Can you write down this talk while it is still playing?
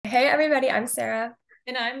Hey everybody, I'm Sarah,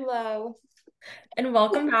 And I'm low. and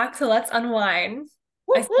welcome back to Let's Unwind. I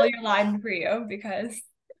Whoop, stole whoop. your line for you because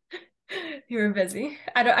you were busy.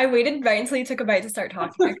 I waited right until you took a bite to start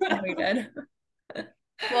talking. I couldn't have waited.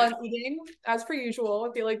 Well, I'm eating as per usual.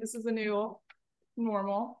 I feel like this is the new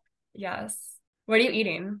normal. Yes. What are you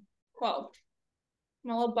eating? Well,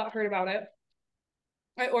 I'm a little butthurt about it.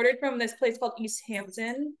 I ordered from this place called East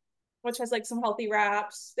Hampton, which has like some healthy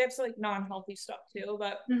wraps. They have some like non-healthy stuff too,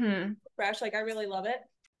 but Hmm. fresh. Like I really love it.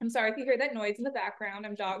 I'm sorry if you hear that noise in the background.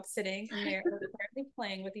 I'm dog sitting and they're apparently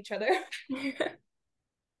playing with each other.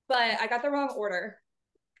 But I got the wrong order.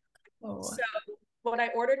 Oh. So what I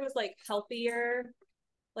ordered was like healthier,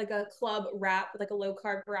 like a club wrap, like a low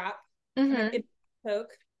carb wrap, and then Hmm. it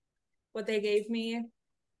Coke. What they gave me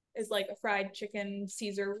is like a fried chicken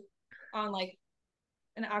Caesar on like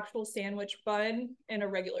an actual sandwich bun and a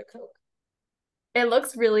regular Coke. It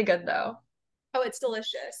looks really good though. Oh, it's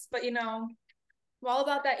delicious. But I'm all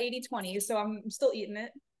about that 80/20, so I'm still eating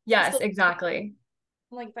it. I Yes, still exactly.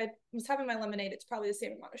 like if I was having my lemonade, it's probably the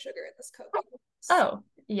same amount of sugar in this Coke. Oh,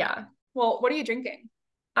 yeah. Well, what are you drinking?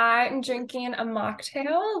 I'm drinking a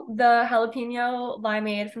mocktail, the jalapeno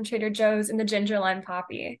limeade from Trader Joe's and the ginger lime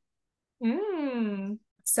poppy. Mmm.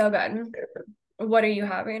 So good. What are you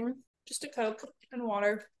having? Just a Coke and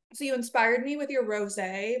water. So you inspired me with your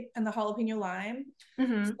rosé and the jalapeno lime.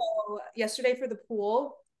 Hmm. So yesterday for the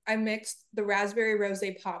pool, I mixed the raspberry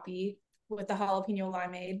rosé poppy with the jalapeno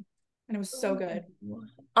limeade, and it was so good.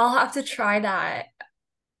 I'll have to try that.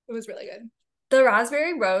 It was really good. The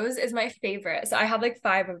raspberry rose is my favorite. So I have like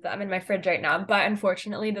five of them in my fridge right now, but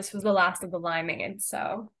unfortunately, this was the last of the limeade.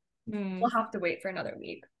 So we'll Mm. have to wait for another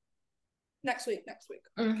week. Next week, next week.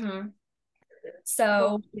 So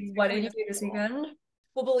Well, what did clean you up do the this pool. weekend?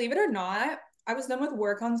 Well, believe it or not, I was done with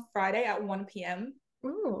work on Friday at 1 p.m.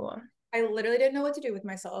 Ooh, I literally didn't know what to do with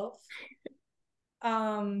myself. So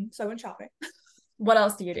I went shopping. what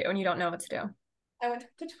else do you do when you don't know what to do? I went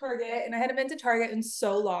to Target and I hadn't been to Target in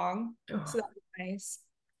so long. So Ugh. that was nice.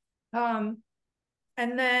 Um,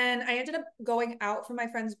 And then I ended up going out for my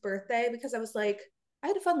friend's birthday because I was like, I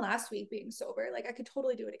had fun last week being sober. Like I could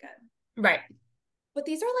totally do it again. Right. But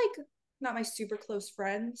these are like not my super close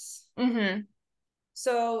friends. Mm-hmm.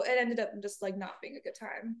 So it ended up just like not being a good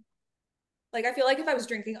time. Like I feel like if I was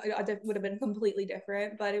drinking, it would have been completely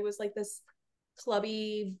different. But it was like this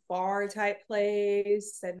clubby bar type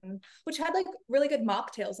place and which had like really good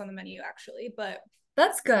mocktails on the menu actually. But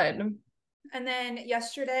That's good. and then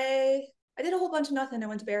yesterday I did a whole bunch of nothing. I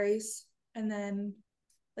went to Barry's and then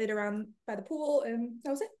laid around by the pool and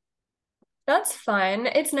that was it. That's fun.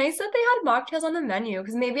 It's nice that they had mocktails on the menu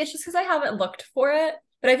because maybe it's just because I haven't looked for it,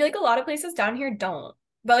 but I feel like a lot of places down here don't.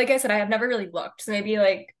 But like I said, I have never really looked, so maybe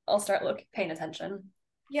like I'll start looking, paying attention.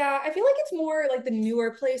 Yeah, I feel like it's more like the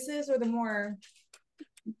newer places or the more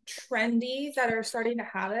trendy that are starting to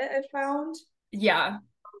have it, I've found. Yeah.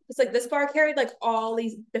 It's like this bar carried like all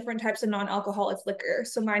these different types of non-alcoholic liquor.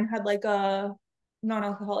 So mine had like a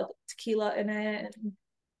non-alcoholic tequila in it.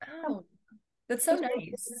 Oh, Oh, that's it so was, really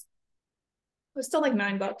good. nice. It was still like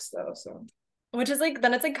 $9 though. So Which is like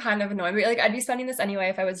then it's like kind of annoying. But like I'd be spending this anyway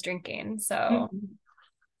if I was drinking. So Mhm.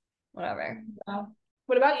 whatever. Yeah.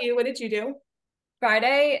 What about you? What did you do?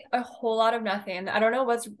 Friday, a whole lot of nothing. I don't know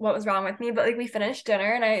what was wrong with me, but like we finished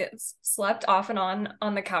dinner and I slept off and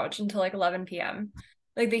on the couch until like 11 p.m.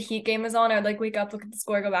 Like the Heat game was on. I'd like wake up, look at the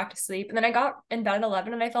score, go back to sleep. And then I got in bed at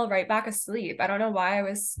 11 and I fell right back asleep. I don't know why I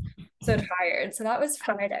was so tired. So that was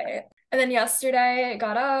Friday. And then yesterday I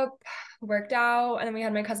got up, worked out, and then we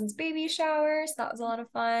had my cousin's baby shower. So that was a lot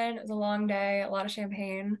of fun. It was a long day, a lot of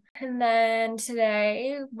champagne. And then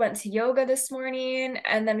today went to yoga this morning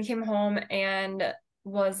and then came home and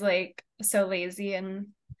was like so lazy and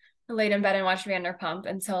laid in bed and watched Vanderpump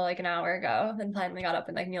until like an hour ago. Then finally got up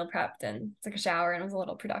and like meal prepped and took a shower and was a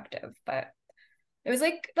little productive. But it was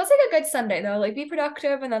like that's like a good Sunday though. Like be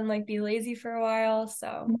productive and then like be lazy for a while.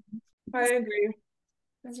 So I agree.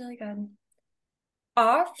 it was really good.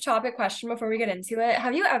 Off topic question before we get into it.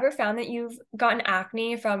 Have you ever found that you've gotten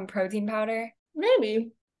acne from protein powder?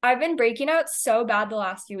 Maybe. I've been breaking out so bad the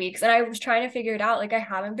last few weeks, and I was trying to figure it out. Like, I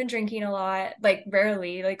haven't been drinking a lot, like,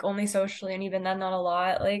 rarely, like, only socially, and even then, not a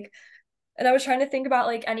lot. Like, and I was trying to think about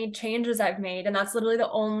like any changes I've made, and that's literally the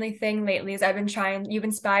only thing lately is I've been trying. You've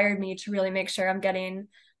inspired me to really make sure I'm getting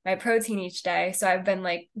my protein each day. So I've been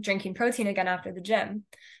like drinking protein again after the gym.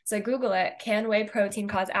 So I Google it, can whey protein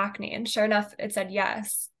cause acne? And sure enough, it said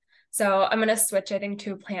yes. So I'm gonna switch, I think,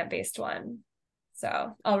 to a plant-based one.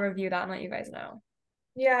 So I'll review that and let you guys know.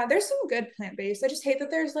 Yeah, there's some good plant-based. I just hate that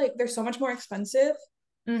there's so much more expensive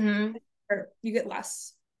Mm-hmm. or you get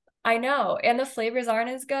less. I know, and the flavors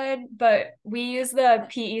aren't as good, but we use the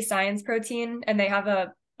PE Science protein and they have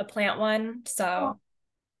a plant one, Oh, so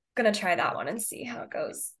gonna try that one and see how it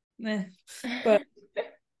goes. meh. But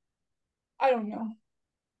I don't know.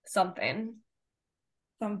 Something.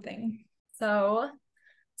 Something. So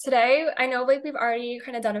today, I know like we've already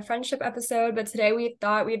kind of done a friendship episode, but today we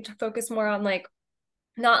thought we'd focus more on like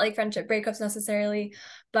not like friendship breakups necessarily,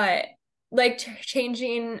 but like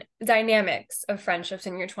changing dynamics of friendships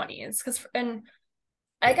in your 20s. Because, and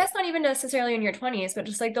I guess not even necessarily in your 20s, but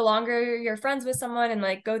just like the longer you're friends with someone and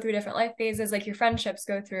like go through different life phases, like your friendships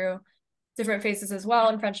go through different phases as well,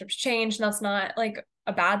 and friendships change. And that's not like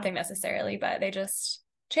a bad thing necessarily, but they just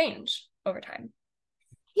change over time.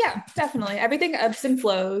 Yeah, definitely. Everything ebbs and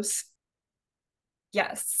flows.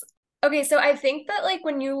 Yes. Okay, so I think that like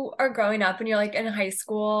when you are growing up and you're like in high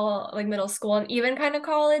school, like middle school, and even kind of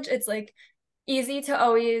college, it's like easy to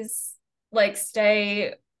always like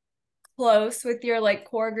stay close with your like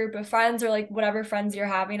core group of friends or like whatever friends you're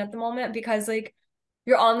having at the moment because like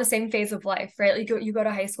you're all in the same phase of life, right? Like you go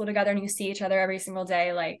to high school together and you see each other every single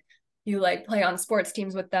day. Like you like play on sports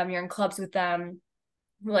teams with them, you're in clubs with them,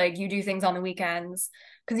 like you do things on the weekends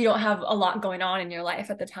because you don't have a lot going on in your life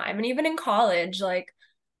at the time. And even in college, like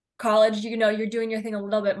college, you know, you're doing your thing a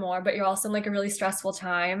little bit more, but you're also in like a really stressful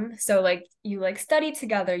time. So like you like study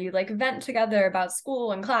together, you like vent together about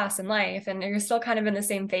school and class and life, and you're still kind of in the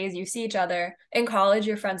same phase. You see each other. In college,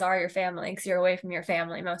 your friends are your family because you're away from your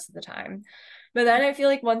family most of the time. But then I feel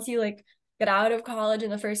like once you like get out of college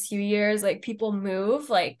in the first few years, like people move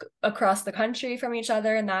like across the country from each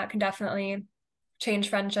other, and that can definitely change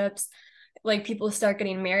friendships. Like people start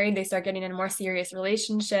getting married, they start getting in more serious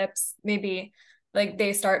relationships, maybe like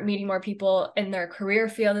they start meeting more people in their career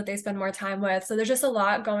field that they spend more time with. So there's just a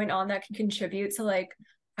lot going on that can contribute to like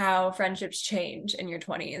how friendships change in your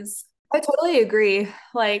 20s. I totally agree.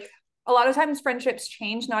 Like a lot of times friendships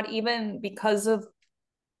change not even because of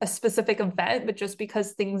a specific event, but just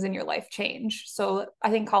because things in your life change. So I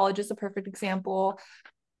think college is a perfect example.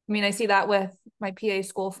 I mean, I see that with my PA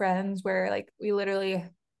school friends where like we literally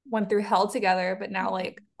went through hell together, but now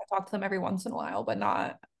like I talk to them every once in a while, but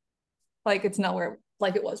not like it's nowhere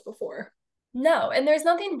like it was before. No, and there's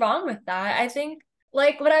nothing wrong with that. I think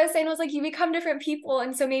like what I was saying was like you become different people,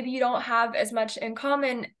 and so maybe you don't have as much in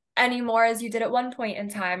common anymore as you did at one point in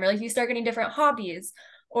time, or like you start getting different hobbies,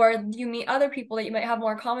 or you meet other people that you might have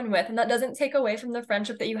more common with, and that doesn't take away from the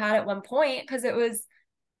friendship that you had at one point because it was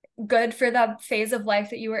good for the phase of life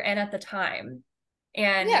that you were in at the time.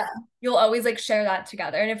 And Yeah. you'll always like share that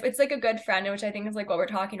together. And if it's like a good friend, which I think is like what we're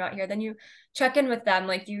talking about here, then you check in with them.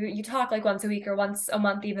 Like you talk like once a week or once a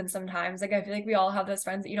month, even sometimes. Like I feel like we all have those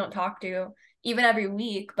friends that you don't talk to even every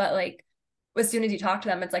week, but like as soon as you talk to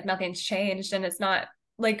them, it's like nothing's changed and it's not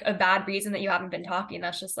like a bad reason that you haven't been talking.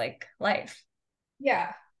 That's just like life.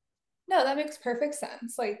 Yeah. No, that makes perfect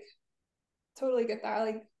sense. Like totally get that.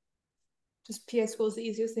 Like just PA school is the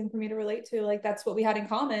easiest thing for me to relate to. Like that's what we had in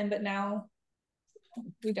common, but now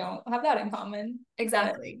we don't have that in common. But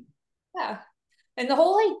Exactly. yeah. And the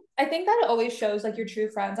whole like I think that it always shows like your true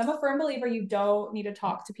friends. I'm a firm believer you don't need to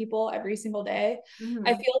talk to people every single day. I Mm-hmm.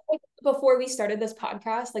 feel like before we started this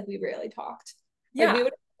podcast, like we rarely talked. Like Yeah.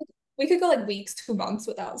 we could go like weeks to months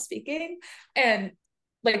without speaking. And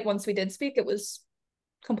like once we did speak, it was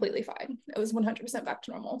completely fine. It was 100% back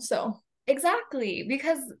to normal. So Exactly.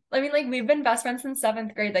 Because I mean, like we've been best friends since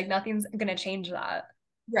seventh grade. Like nothing's gonna change that.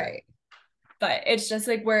 right. But it's just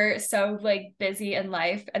like we're so like busy in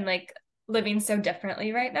life and like living so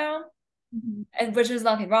differently right now, Mhm. and which is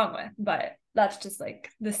nothing wrong with, but that's just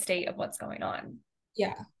like the state of what's going on.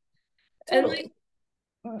 Yeah, And like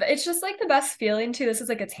totally. it's just like the best feeling too. This is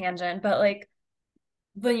like a tangent, but like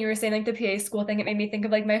when you were saying like the PA school thing, it made me think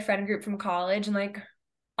of like my friend group from college, and like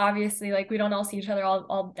obviously like we don't all see each other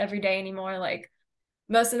all every day anymore. Like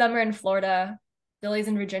most of them are in Florida, Billy's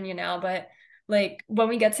in Virginia now, but like when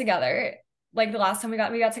we get together, like the last time we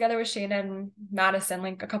got together with Shane and Madison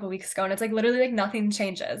like a couple weeks ago, and it's like literally like nothing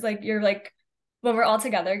changes. Like you're like when we're all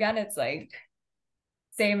together again, it's like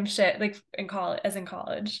same shit like in college as in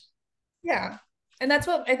college. Yeah. And that's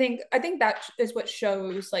what I think that is what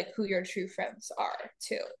shows like who your true friends are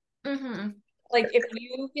too. Mm-hmm. Like if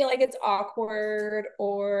you feel like it's awkward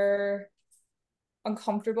or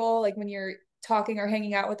uncomfortable, like when you're talking or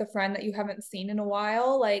hanging out with a friend that you haven't seen in a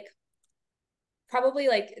while, like probably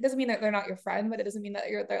like it doesn't mean that they're not your friend, but it doesn't mean that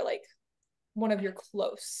they're like one of your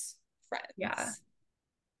close Yeah. friends.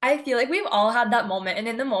 I feel like we've all had that moment. And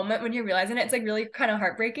in the moment when you're realizing it, it's like really kind of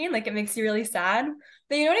heartbreaking. Like it makes you really sad.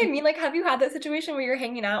 But you know what I mean? Like, have you had that situation where you're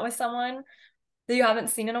hanging out with someone that you haven't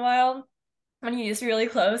seen in a while? when you used to be really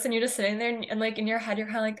close and you're just sitting there and like in your head, you're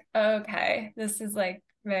kind of like, oh, okay, this is like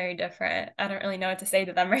very different. I don't really know what to say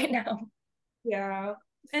to them right now. Yeah.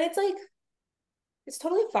 And it's like, it's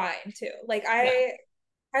totally fine too. Like Yeah. I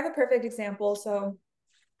have a perfect example. So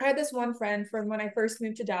I had this one friend from when I first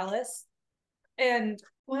moved to Dallas. And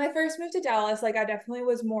when I first moved to Dallas, like I definitely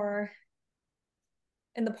was more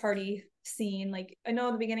in the party scene. Like I know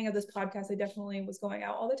at the beginning of this podcast, I definitely was going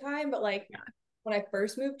out all the time, but like Yeah. when I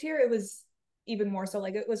first moved here, it was even more so.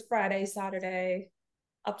 Like it was Friday, Saturday,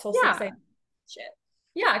 up till 6 Yeah. a.m. Shit.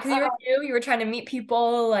 Yeah. Because Uh, you were trying to meet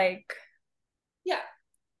people like, yeah.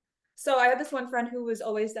 So I had this one friend who was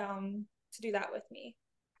always down to do that with me.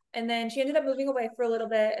 And then she ended up moving away for a little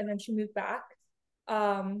bit and then she moved back.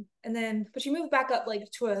 And then but she moved back up like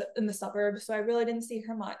to in the suburbs, so I really didn't see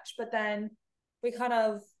her much. But then we kind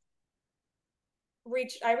of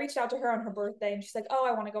I reached out to her on her birthday and she's like, "Oh,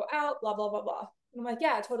 I want to go out, blah blah blah blah." And I'm like,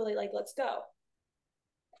 "Yeah, totally, like let's go."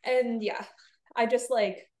 And yeah, I just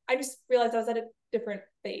realized I was at a different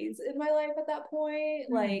phase in my life at that point.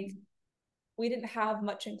 Like hmm. we didn't have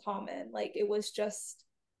much in common. Like it was just,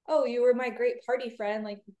 oh, you were my great party friend.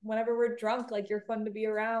 Like whenever we're drunk, like you're fun to be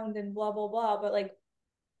around and blah blah blah. But like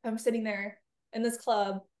I'm sitting there in this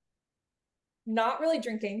club, not really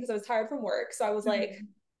drinking because I was tired from work. So I was like, Hmm.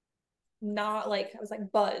 not like I was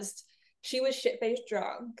like buzzed. She was shit faced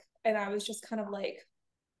drunk, and I was just kind of like,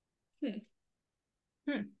 hmm,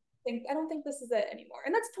 Hmm. I don't think this is it anymore.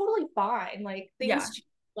 And that's totally fine. Like Yeah. things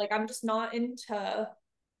like I'm just not into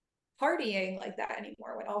partying like that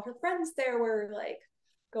anymore. When all her friends there were like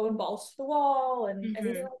going balls to the wall and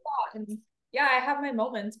everything Hmm. like that. And yeah, I have my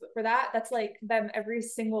moments, but for that, that's like them every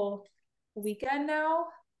single weekend now.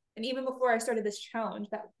 And even before I started this challenge,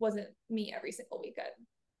 that wasn't me every single weekend.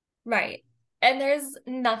 Right. And there's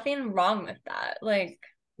nothing wrong with that. Like,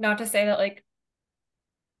 not to say that, like,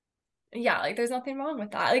 yeah, like, there's nothing wrong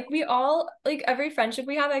with that. Like, we all, like, every friendship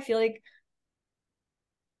we have, I feel like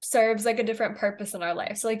serves like a different purpose in our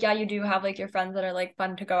life. So, like, yeah, you do have like your friends that are like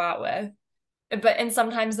fun to go out with. And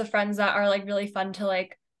sometimes the friends that are like really fun to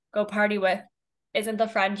like go party with isn't the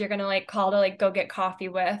friend you're gonna like call to like go get coffee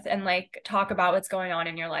with and like talk about what's going on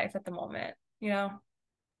in your life at the moment, you know?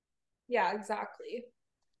 Yeah, exactly.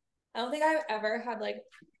 I don't think I've ever had like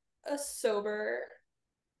a sober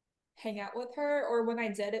hangout with her, or when I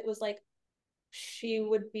did, it was like she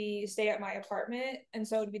would be stay at my apartment, and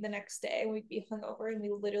so it would be the next day, and we'd be hungover, and we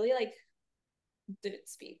literally like didn't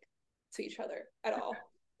speak to each other at all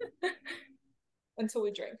until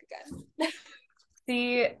we drank again.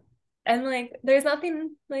 See, and like there's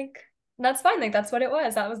nothing like that's fine. Like that's what it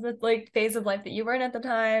was. That was the like phase of life that you were in at the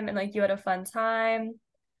time and like you had a fun time.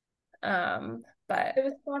 But It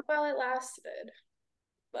was fun while it lasted,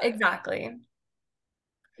 but exactly. And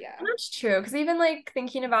yeah, that's true. Because even like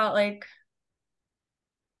thinking about like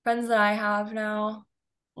friends that I have now,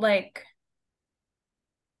 like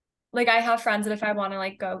I have friends that if I want to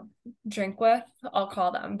like go drink with, I'll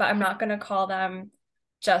call them, but I'm not gonna call them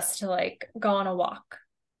just to like go on a walk.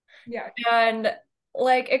 yeah, And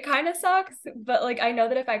like it kind of sucks, but like I know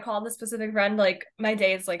that if I called the specific friend, like my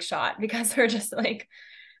day is like shot because we're just like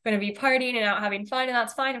gonna be partying and out having fun, and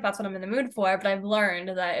that's fine if that's what I'm in the mood for. But I've learned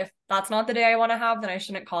that if that's not the day I want to have, then I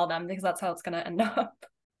shouldn't call them because that's how it's gonna end up.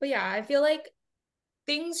 but yeah, I feel like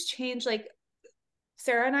things change. Like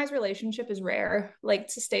Sarah and I's relationship is rare. Like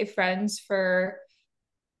to stay friends for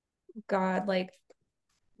God, like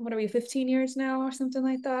what are we, 15 years now or something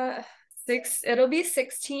like that? It'll be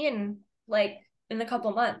 16 like in a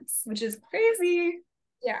couple months, which is crazy.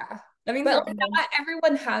 Yeah. That means But we're like almost not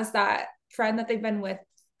everyone has that friend that they've been with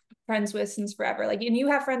friends with since forever. Like and you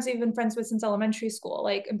have friends you've been friends with since elementary school,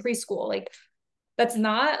 like in preschool. Like that's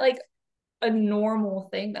not like a normal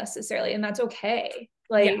thing necessarily, and that's okay. yeah.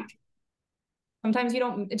 Like sometimes you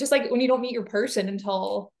don't just like when you don't meet your person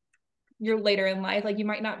until you're later in life, like you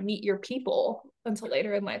might not meet your people until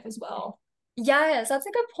later in life as well. Yes, that's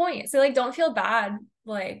a good point. So like don't feel bad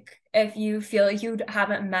like if you feel like you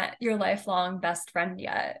haven't met your lifelong best friend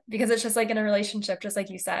yet because it's just like in a relationship just like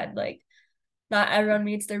you said like not everyone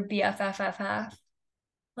meets their BFFFF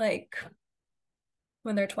like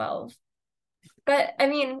when they're 12. But I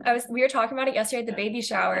mean, we were talking about it yesterday at the baby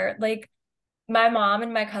shower. Like my mom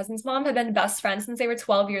and my cousin's mom have been best friends since they were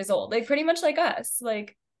 12 years old. Like pretty much like us.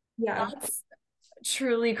 Like Yeah, that's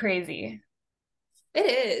truly crazy. it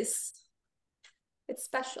is. It's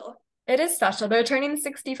special. It is special. They're turning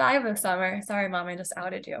 65 this summer. Sorry, mom, I just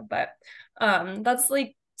outed you. But that's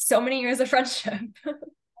like so many years of friendship.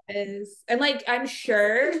 It is. And like I'm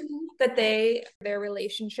sure that their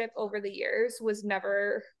relationship over the years was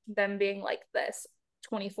never them being like this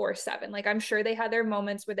 24/7. Like I'm sure they had their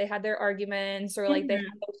moments where they had their arguments or like they had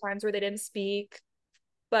those times where they didn't speak,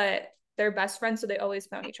 but they're best friends, so they always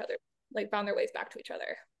found each other, like found their ways back to each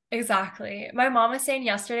other. Exactly. My mom was saying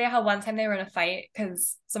yesterday how one time they were in a fight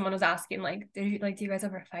because someone was asking like, do you guys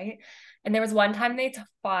ever fight? And there was one time they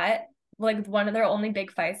fought, like one of their only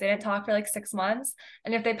big fights. They didn't talk for like 6 months.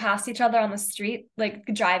 And if they passed each other on the street, like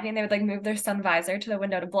driving, they would like move their sun visor to the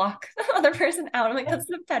window to block the other person out. I'm like, that's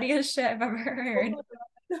the pettiest shit I've ever heard.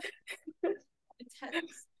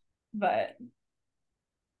 Intense. But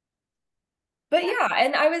yeah,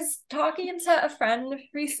 and I was talking to a friend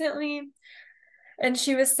recently, and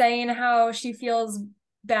she was saying how she feels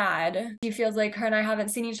bad. She feels like her and I haven't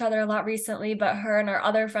seen each other a lot recently, but her and our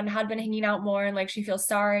other friend had been hanging out more, and like she feels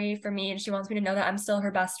sorry for me and she wants me to know that I'm still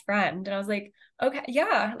her best friend. And I was like, okay,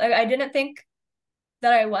 yeah. Like I didn't think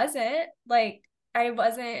that I wasn't. Like I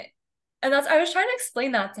wasn't. And I was trying to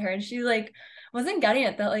explain that to her, and she like wasn't getting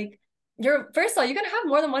it that like you're first of all, you can have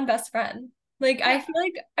more than one best friend. Like I feel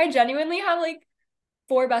like I genuinely have like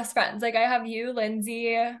four best friends. Like I have you,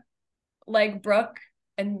 Lindsay, like Brooke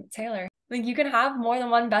and Taylor. Like you can have more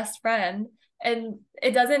than one best friend, and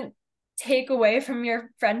it doesn't take away from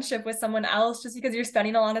your friendship with someone else just because you're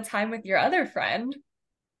spending a lot of time with your other friend.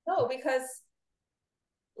 No, because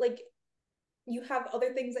like you have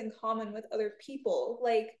other things in common with other people.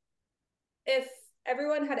 Like if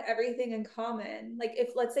everyone had everything in common, like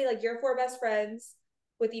if let's say like your four best friends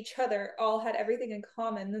with each other all had everything in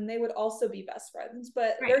common, then they would also be best friends.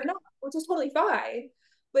 But Right. they're not, which is totally fine.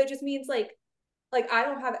 But it just means like I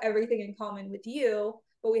don't have everything in common with you,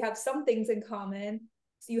 but we have some things in common.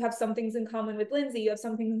 So you have some things in common with Lindsay, you have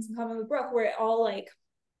some things in common with Brooke, where it all like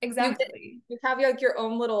Exactly. you have like your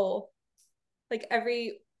own little like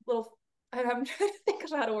every little I'm trying to think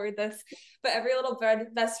of how to word this, but every little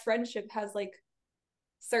best friendship has like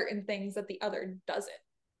certain things that the other doesn't.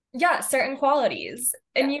 Yeah, certain qualities.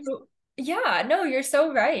 And Yes. you, yeah, no, you're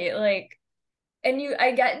so right. Like, and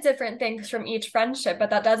I get different things from each friendship, but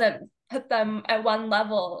that doesn't put them at one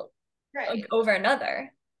level like Right. over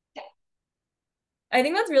another. Yeah. I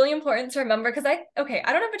think that's really important to remember because okay,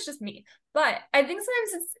 I don't know if it's just me, but I think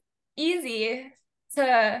sometimes it's easy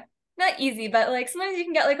to, not easy, but like sometimes you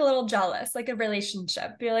can get like a little jealous, like a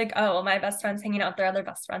relationship. You're like, oh, well, my best friend's hanging out with their other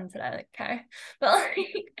best friend today. Like, okay. But like,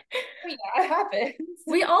 Yeah, it happens.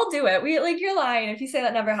 we all do it. Like, you're lying if you say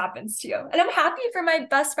that never happens to you. And I'm happy for my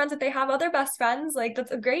best friends that they have other best friends. Like,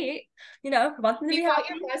 that's great. I want them to be happy.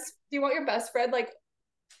 Do you want your best friend like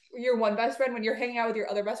your one best friend when you're hanging out with your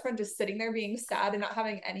other best friend just sitting there being sad and not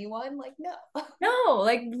having anyone? Like, no. No,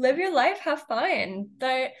 like live your life, have fun.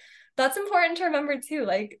 That's important to remember too.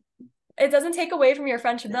 Like it doesn't take away from your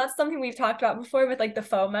friendship. That's something we've talked about before with like the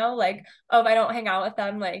FOMO, like, oh, if I don't hang out with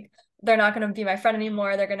them, like they're not going to be my friend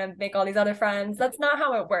anymore. They're going to make all these other friends. That's not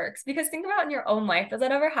how it works. Because think about in your own life. Does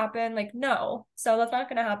that ever happen? Like, no. So that's not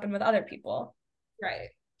going to happen with other people. Right.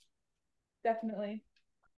 Definitely.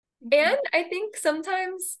 And I think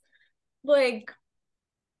sometimes like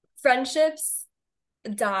friendships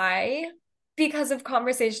die because of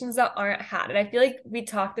conversations that aren't had. And I feel like we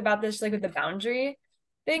talked about this like with the boundary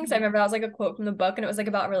things. I remember that was like a quote from the book and it was like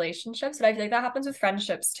about relationships, but I feel like that happens with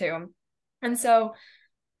friendships too. And so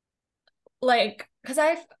like because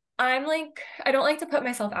I'm like I don't like to put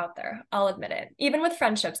myself out there. I'll admit it. Even with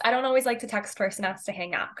friendships, I don't always like to text first and ask to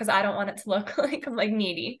hang out because I don't want it to look like I'm like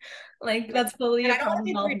needy. Like that's fully And a I don't want problem.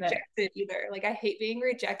 to be I'll admit. rejected either. Like I hate being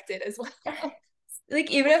rejected as well. Like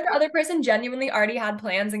even if the other person genuinely already had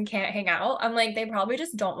plans and can't hang out, I'm like they probably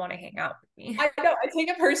just don't want to hang out with me. I know, I take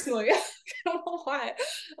it personally. I don't know why.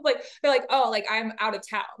 I'm like they're like, oh, like I'm out of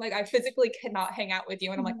town. Like I physically cannot hang out with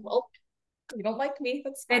you. And I'm like, well, you don't like me.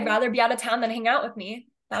 That's They'd fine. rather be out of town than hang out with me.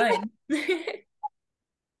 Fine.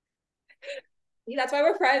 That's why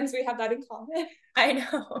we're friends. We have that in common. I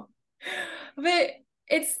know. But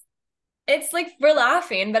it's it's like we're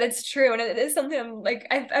laughing, but it's true. And it is something like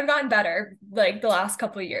I've gotten better like the last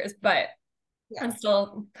couple of years, but Yeah. it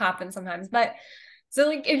still happens sometimes. But so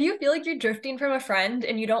like if you feel like you're drifting from a friend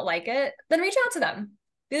and you don't like it, then reach out to them.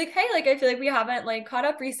 Be like, hey, like I feel like we haven't like caught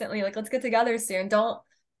up recently. Like let's get together soon. Don't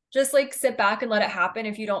just like sit back and let it happen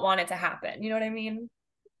if you don't want it to happen. You know what I mean?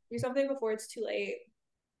 Do something before it's too late.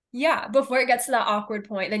 Yeah, before it gets to that awkward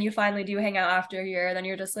point, then you finally do hang out after a year, then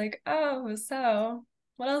you're just like, oh, so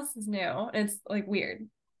what else is new? And it's like weird.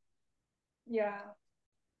 Yeah.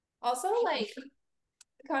 Also, like,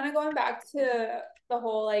 kind of going back to the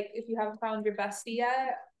whole like, if you haven't found your bestie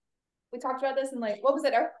yet, we talked about this in like, what was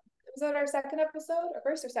it? Was it our second episode? Our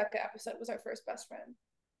first or second episode was our first best friend.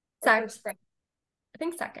 Our Sec first friend. I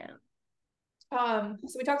think second. So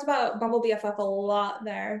we talked about Bumble BFF a lot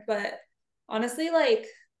there, but Honestly, like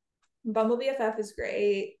Bumble BFF is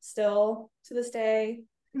great still to this day.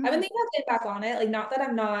 I've been Mhm. thinking of getting back on it. Like, not that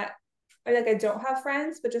I'm not, or like I don't have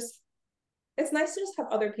friends, but just it's nice to just have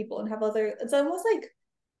other people and have other. It's almost like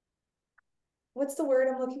what's the word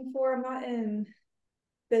I'm looking for? I'm not in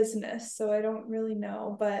business, so I don't really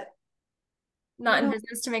know, but you Not in know,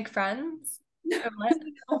 business to make friends? Or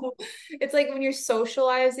what? it's like when you're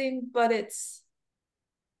socializing, but it's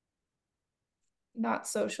not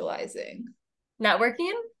socializing.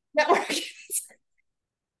 Networking? Networking.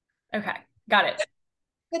 Okay, got it.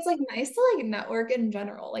 It's like nice to like network in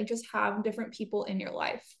general, like just have different people in your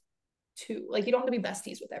life too. Like you don't have to be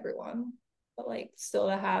besties with everyone, but like still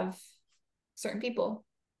to have certain people.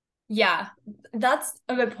 Yeah, that's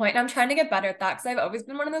a good point. And I'm trying to get better at that because I've always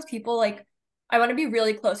been one of those people like I want to be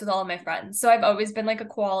really close with all of my friends. So I've always been like a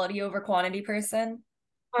quality over quantity person.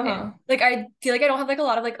 And Uh-huh. like I feel like I don't have like a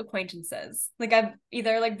lot of like acquaintances. Like I'm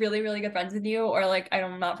either like really, really good friends with you or like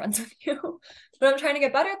I'm not friends with you. But I'm trying to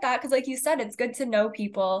get better at that because like you said, it's good to know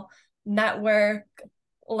people, network,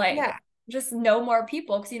 like Yeah. just know more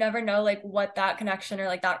people because you never know like what that connection or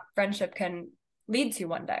like that friendship can lead to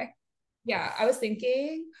one day. Yeah. I was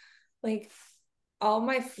thinking like all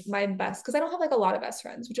my best because I don't have like a lot of best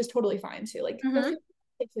friends, which is totally fine too. Like those Hmm. people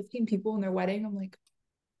like 15 people in their wedding. I'm like,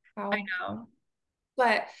 I how? know.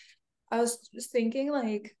 But I was just thinking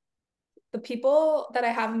like the people that I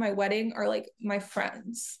have in my wedding are like my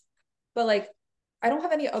friends. But like I don't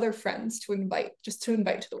have any other friends to invite, just to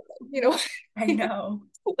invite to the wedding, you I know?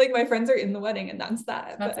 know. Like my friends are in the wedding and that's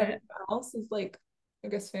that. But That's everyone it. else is like, I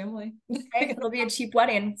guess family. Okay, it'll be a cheap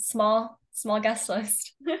wedding, small guest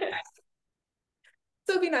list.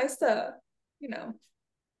 So it'd be nice to, you know,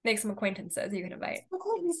 Make some acquaintances you can invite.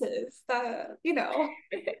 acquaintances that, you know,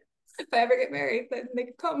 if I ever get married, then they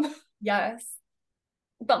could come. Yes.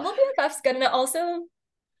 Bumble BFF's good. And it also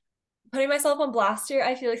putting myself on blast here,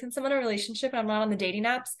 I feel like since I'm in a relationship and I'm not on the dating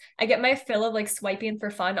apps, I get my fill of like swiping for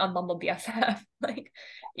fun on Bumble BFF. Like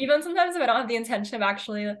even sometimes if I don't have the intention of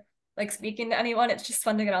actually like speaking to anyone, it's just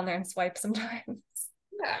fun to get on there and swipe sometimes.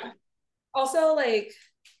 Yeah. Also, like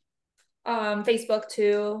Facebook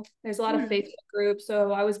too. There's a lot of Hmm. Facebook groups.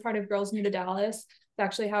 So I was part of Girls New to Dallas. It's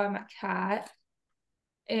actually how I met Kat.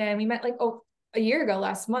 And we met like a year ago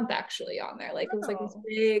last month actually on there. Like it was like this Oh.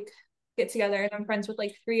 big get together and I'm friends with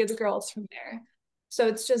like three of the girls from there. So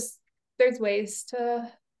it's just there's ways to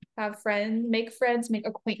have friends, make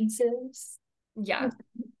acquaintances. Yeah.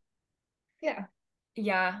 Yeah.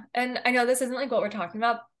 Yeah. And I know this isn't like what we're talking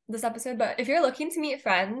about this episode, but if you're looking to meet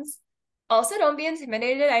friends, also don't be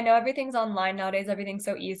intimidated. I know everything's online nowadays, everything's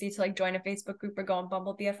so easy to like join a Facebook group or go on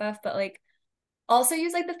Bumble BFF, but like also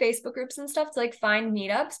use like the Facebook groups and stuff to like find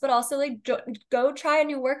meetups, but also like go try a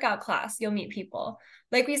new workout class. You'll meet people.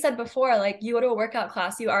 Like we said before, like you go to a workout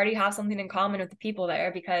class, you already have something in common with the people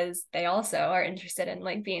there because they also are interested in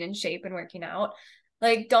like being in shape and working out.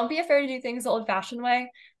 Like don't be afraid to do things the old-fashioned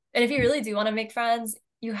way. And if you really do want to make friends,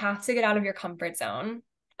 you have to get out of your comfort zone.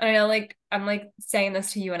 And I know like I'm like saying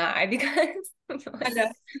this to you and I because I like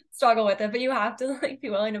know. struggle with it, but you have to like be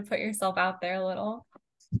willing to put yourself out there a little.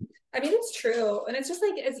 I mean it's true. And it's just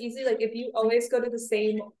like it's easy, like if you always go to the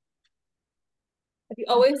same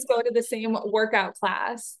workout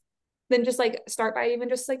class, then just like start by even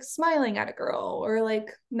just like smiling at a girl or like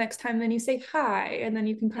next time then you say hi and then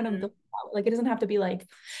you can kind of Mhm. build out. Like it doesn't have to be like,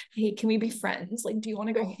 hey, can we be friends? Like, do you want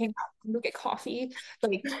to go hang out and go get coffee?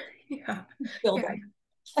 Like Yeah. build Yeah.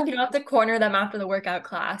 up. You don't have to corner them after the workout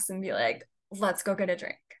class and be like, let's go get a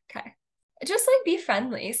drink. Okay. Just like be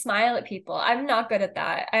friendly, smile at people. I'm not good at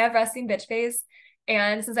that. I have resting bitch face.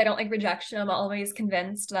 And since I don't like rejection, I'm always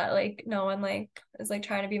convinced that like no one like is like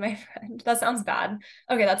trying to be my friend. That sounds bad.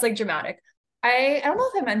 Okay, that's like dramatic. I don't know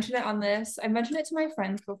if I mentioned it on this. I mentioned it to my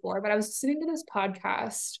friends before, but I was listening to this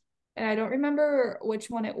podcast and I don't remember which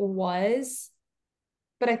one it was,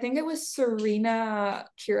 but I think it was Serena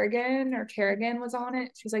Kerrigan was on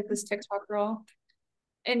it. She's like this TikTok girl.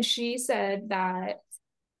 And she said that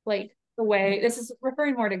like the way this is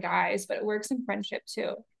referring more to guys, but it works in friendship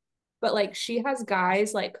too. But like she has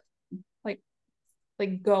guys like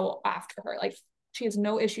go after her. Like she has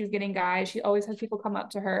no issues getting guys. She always has people come up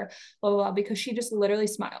to her, blah blah blah, because she just literally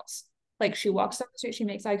smiles. Like she walks down the street, she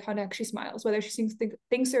makes eye contact, she smiles, whether she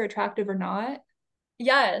thinks they're attractive or not.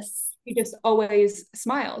 Yes. She just always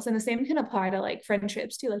smiles, and the same can apply to like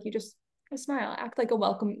friendships too. Like you just smile, act like a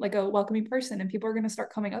welcoming person, and people are gonna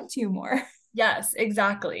start coming up to you more. Yes,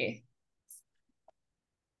 exactly.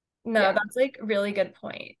 No, Yeah, that's like really good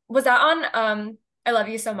point. Was that on I love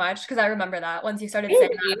you so much? Because I remember that once you started saying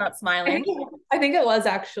that maybe. about smiling. I think it was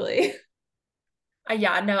actually.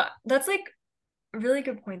 Yeah, no, that's like a really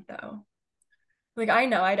good point though. Like I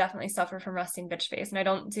know I definitely suffer from resting bitch face, and I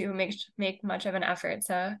don't do make much of an effort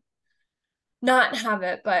to not have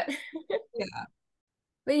it, but Yeah.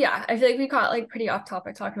 but yeah, I feel like we got like pretty off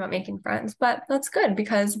topic talking about making friends, but that's good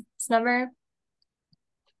because it's never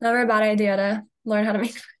a bad idea to learn how to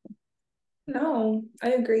make. No, I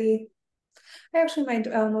agree. I actually might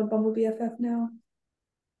download Bumble BFF now.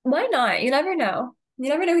 Why not? You never know. You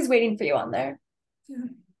never know who's waiting for you on there. Yeah.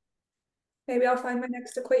 Maybe I'll find my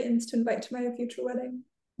next acquaintance to invite to my future wedding.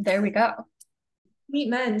 There we go. Meet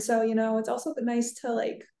men, so it's also nice to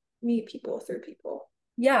like meet people through people.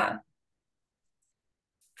 Yeah,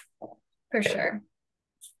 for sure.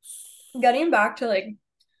 Getting back to like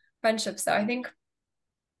friendships though, I think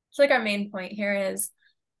it's like our main point here is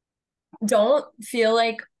don't feel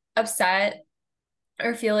like upset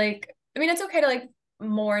or feel like I mean it's okay to like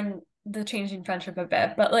mourn the changing friendship a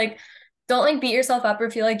bit, but like don't like beat yourself up or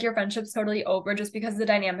feel like your friendship's totally over just because the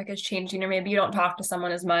dynamic is changing or maybe you don't talk to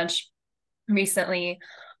someone as much recently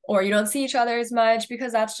or you don't see each other as much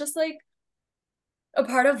because that's just like a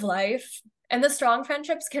part of life. And the strong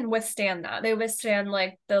friendships can withstand that. They withstand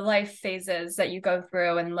like the life phases that you go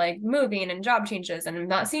through and like moving and job changes and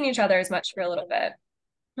not seeing each other as much for a little bit.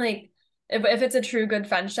 Like if it's a true good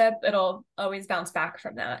friendship, it'll always bounce back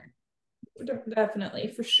from that. Definitely,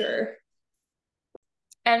 for sure.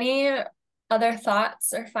 Any other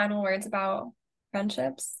thoughts or final words about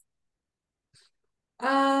friendships?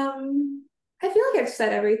 I feel like I've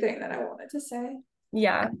said everything that I wanted to say.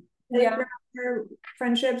 Yeah. Like, Yeah. remember,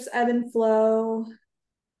 friendships ebb and flow.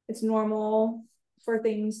 It's normal for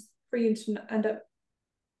things for you to end up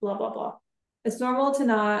blah blah blah. It's normal to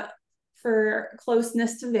not for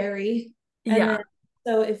closeness to vary. And Yeah. then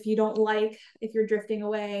so if you're drifting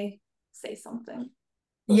away, say something.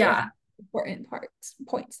 Those are Yeah. important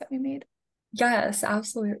points that we made. Yes,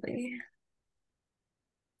 absolutely.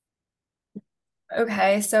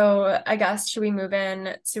 Okay, so I guess should we move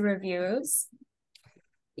in to reviews?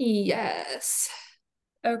 Yes.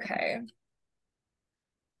 Okay.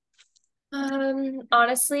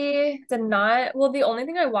 Honestly, the only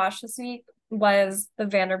thing I watched this week was the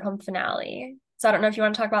Vanderpump finale. So I don't know if you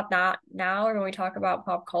want to talk about that now or when we talk about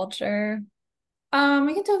pop culture. We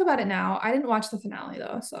can talk about it now. I didn't watch the finale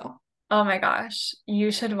though, so Oh my gosh,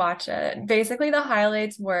 you should watch it. Basically, the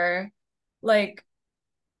highlights were like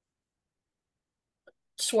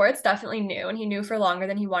Schwartz definitely knew, and he knew for longer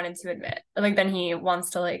than he wanted to admit, like than he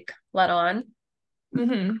wants to like let on.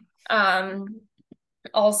 hmm Um,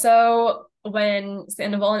 Also, when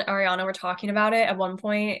Sandoval and Ariana were talking about it, at one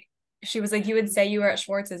point, she was like, "You would say you were at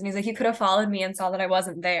Schwartz's," and he's like, "You could have followed me and saw that I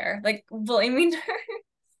wasn't there," like blaming her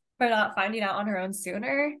for not finding out on her own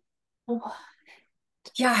sooner. Oh,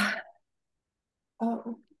 Yeah,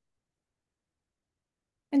 oh,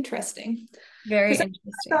 interesting. very Because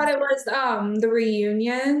I thought interesting. it was the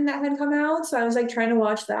reunion that had come out, so I was like trying to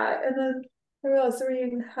watch that, and then I realized the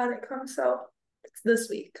reunion hadn't come, so it's this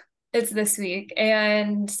week. It's this week,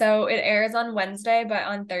 and so it airs on Wednesday, but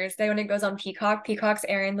on Thursday when it goes on Peacock, Peacock's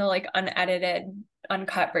airing the like unedited,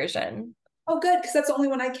 uncut version. Oh, good, because that's the only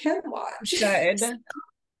one I can watch. Good.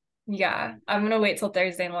 Yeah, I'm gonna wait till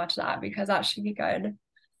Thursday and watch that because that should be good.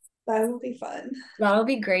 That will be fun. That'll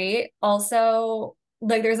be great. Also,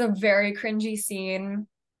 like there's a very cringy scene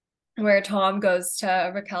where Tom goes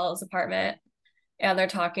to Raquel's apartment and they're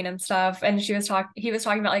talking and stuff. And he was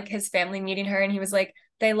talking about like his family meeting her and he was like,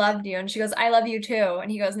 they loved you. And she goes, I love you too.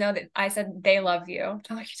 And he goes, no, that I said they love you,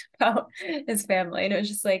 talking about his family. And it was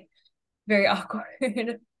just like very awkward.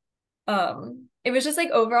 It was just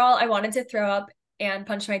like overall, I wanted to throw up and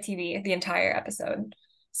punch my TV the entire episode.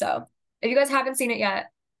 So if you guys haven't seen it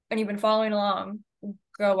yet and you've been following along,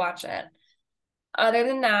 go watch it. Other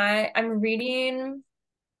than that, I'm reading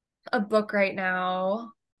a book right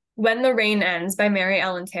now. When the Rain Ends by Mary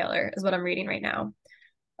Ellen Taylor is what I'm reading right now.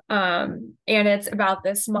 And it's about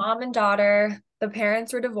this mom and daughter. The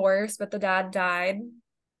parents were divorced, but the dad died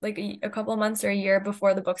like a couple of months or a year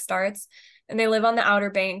before the book starts. And they live on the Outer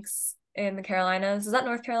Banks in the Carolinas. Is that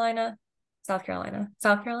North Carolina? South Carolina?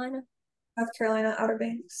 South Carolina? South Carolina Outer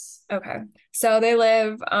Banks. Okay. So they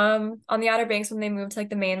live on the Outer Banks when they move to like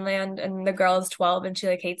the mainland and the girl is 12 and she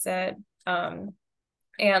like hates it. And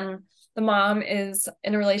the mom is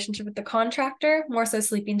in a relationship with the contractor, more so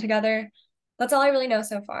sleeping together. That's all I really know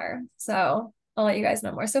so far. So I'll let you guys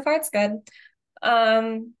know more. So far, it's good.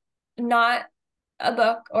 Not a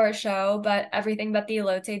book or a show, but everything but the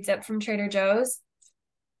elote dip from Trader Joe's.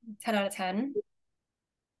 10 out of 10.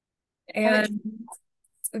 Haven't And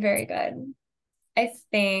it's very good. I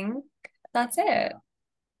think that's it.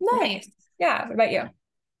 nice. Yeah. What about you?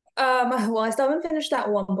 Well, I still haven't finished that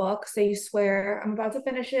one book, so you swear I'm about to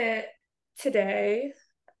finish it today.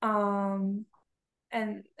 Um,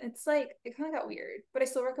 and it's like it kind of got weird, but I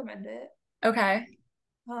still recommend it. Okay.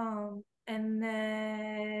 And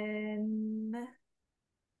then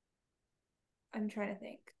I'm trying to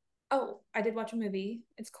think. Oh, I did watch a movie.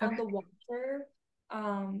 It's called The Okay. Watcher.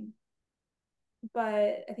 Um,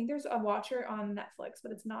 but I think there's a Watcher on Netflix,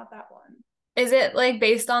 but it's not that one. Is it like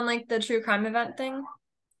based on like the true crime event thing?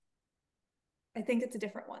 I think it's a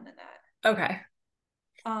different one than that. Okay.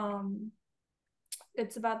 Um,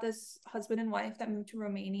 it's about this husband and wife that moved to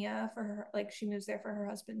Romania for her, like she moves there for her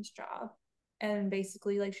husband's job. And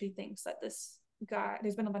basically, like she thinks that this guy,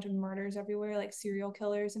 there's been a bunch of murders everywhere, like serial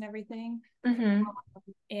killers and everything. Mm-hmm.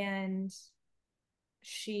 And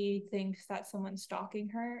she thinks that someone's stalking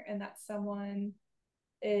her and that someone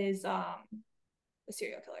is a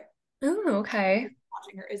serial killer. Ooh, okay.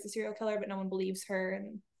 Watching her is the serial killer, but no one believes her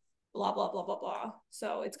and blah blah blah blah blah.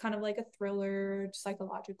 So it's kind of like a thriller,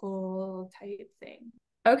 psychological type thing.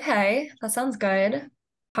 Okay. That sounds good.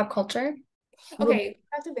 Pop culture. Okay,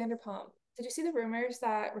 back to Vanderpump. Did you see the rumors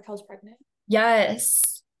that Raquel's pregnant?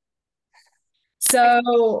 Yes. I can't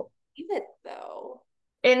So believe it though.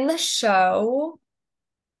 in the show,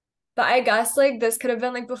 but I guess like this could have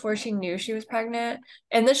been like before she knew she was pregnant.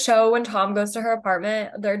 In the show, when Tom goes to her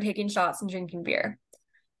apartment, they're taking shots and drinking beer.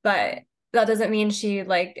 But that doesn't mean she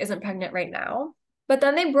like isn't pregnant right now. But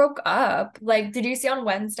then they broke up. Like, did you see on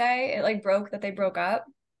Wednesday it like broke that they broke up?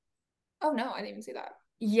 Oh no, I didn't even see that.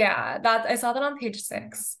 Yeah, that I saw that on page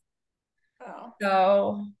 6. Oh.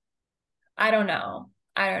 So I don't know.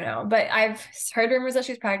 I don't know. But I've heard rumors that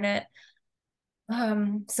she's pregnant.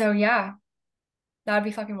 So yeah, that would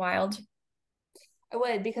be fucking wild. I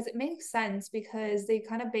would because it makes sense because they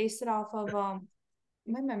kind of based it off of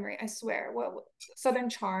my memory, I swear, what Southern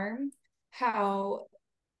Charm, how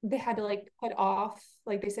they had to like put off,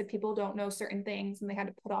 like they said people don't know certain things and they had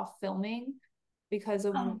to put off filming because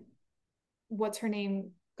of Oh. what's her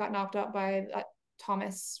name got knocked up by that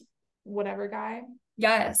Thomas whatever guy.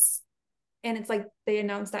 Yes. And it's like they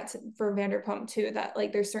announced that for Vanderpump too, that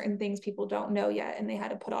like there's certain things people don't know yet and they had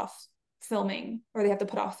to put off filming or they have to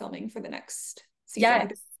put off filming for the next season, like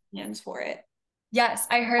the Yes. plans for it. Yes,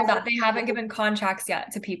 I heard that they haven't given contracts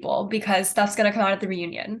yet to people because stuff's gonna come out at the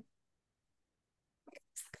reunion.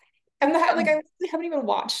 I'm not like I haven't even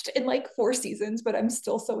watched in like 4 seasons, but I'm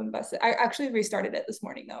still so invested. I actually restarted it this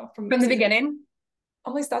morning though from From the season. beginning.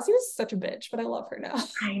 I'm like Stassi was such a bitch, but I love her now.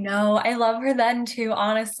 I know. I love her then too,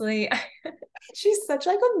 honestly. She's such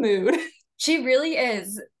like a mood. She really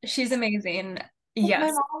is. She's amazing. My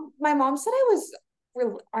Yes. mom said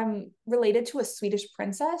I'm related to a Swedish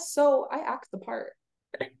princess, so I act the part.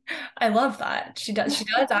 I love that. She does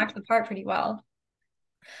act the part pretty well.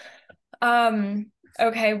 Um,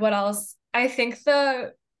 okay, what else? I think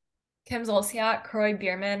the Kim Zolciak, Kroy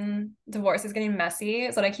Bierman divorce is getting messy,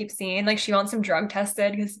 is what I keep seeing. Like she wants him drug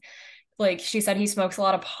tested because like she said he smokes a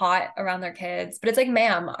lot of pot around their kids. But it's like,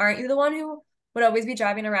 ma'am, aren't you the one who would always be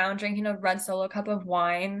driving around drinking a red solo cup of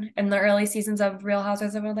wine in the early seasons of Real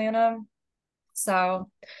Housewives of Atlanta? So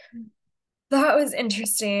that was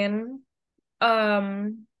interesting.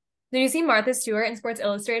 Um, did you see Martha Stewart in Sports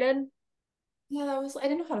Illustrated? Yeah, that was I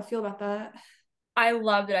didn't know how to feel about that. I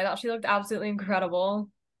loved it. I thought she looked absolutely incredible.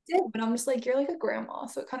 Did, but I'm just like, you're like a grandma,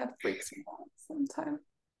 so it kind of freaks me out sometimes.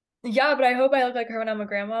 Yeah, but I hope I look like her when I'm a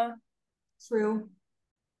grandma. True.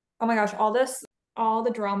 Oh my gosh, all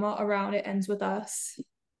the drama around It Ends With Us.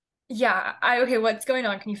 Yeah, okay, what's going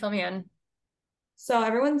on? Can you fill me in? So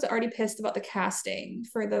everyone's already pissed about the casting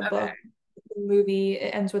for the Okay. book, the movie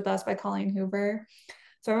It Ends With Us by Colleen Hoover.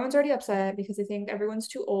 So everyone's already upset because they think everyone's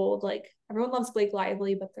too old. Like everyone loves Blake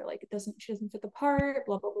Lively, but they're like, she doesn't fit the part,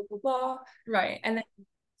 blah, blah, blah, blah, blah. Right. And then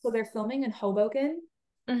so they're filming in Hoboken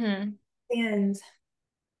Mm-hmm. and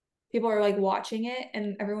people are like watching it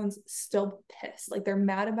and everyone's still pissed. Like they're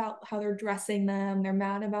mad about how they're dressing them. They're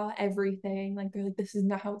mad about everything. Like they're like, this is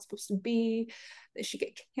not how it's supposed to be. They should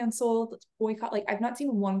get canceled. Let's boycott. Like I've not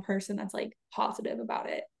seen one person that's like positive about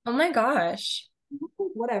it. Oh my gosh.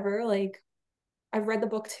 Whatever. Like I've read the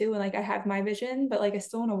book too, and like I have my vision, but like I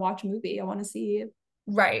still want to watch a movie. I want to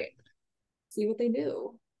Right. see what they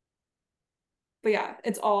do. But yeah,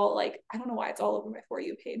 it's all like I don't know why it's all over my For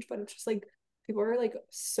You page, but it's just like people are like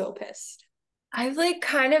so pissed. I've like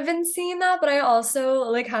kind of been seeing that, but I also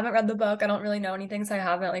like haven't read the book. I don't really know anything, so I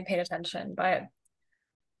haven't like paid attention. But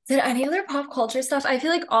did any other pop culture stuff? I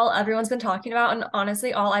feel like all everyone's been talking about, and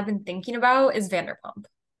honestly, all I've been thinking about is Vanderpump.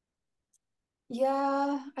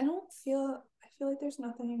 Yeah, I feel like there's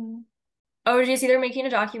nothing. Oh, did you see they're making a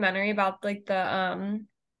documentary about like the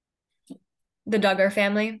Duggar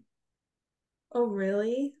family? Oh,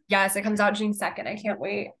 really? Yes, it comes out June 2nd. I can't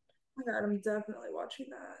wait. Oh my God, I'm definitely watching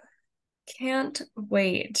that. Can't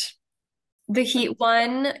wait. The Heat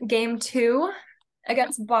won game 2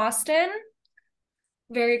 against Boston.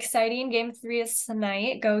 Very exciting. Game 3 is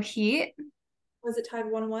tonight. Go Heat. Was it tied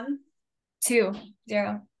 1-1?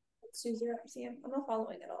 2-0. It's 2-0. I'm not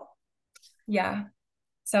following at all. Yeah.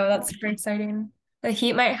 So that's super exciting. The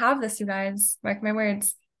Heat might have this, you guys. Mark my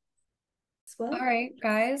words. Well, All right,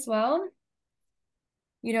 guys. Well,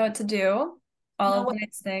 you know what to do. All of the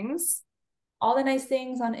nice things. all the nice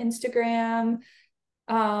things on Instagram.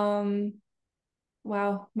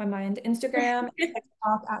 Wow, my mind. Instagram,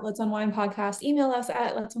 TikTok at Let's Unwind Podcast. Email us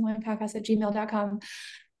at Let's Unwind Podcast at gmail.com.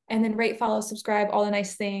 And then rate, follow, subscribe, all the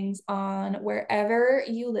nice things on wherever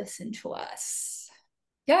you listen to us.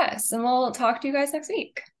 Yes, and we'll talk to you guys next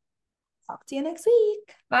week. Talk to you next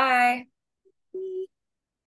week. Bye. Bye.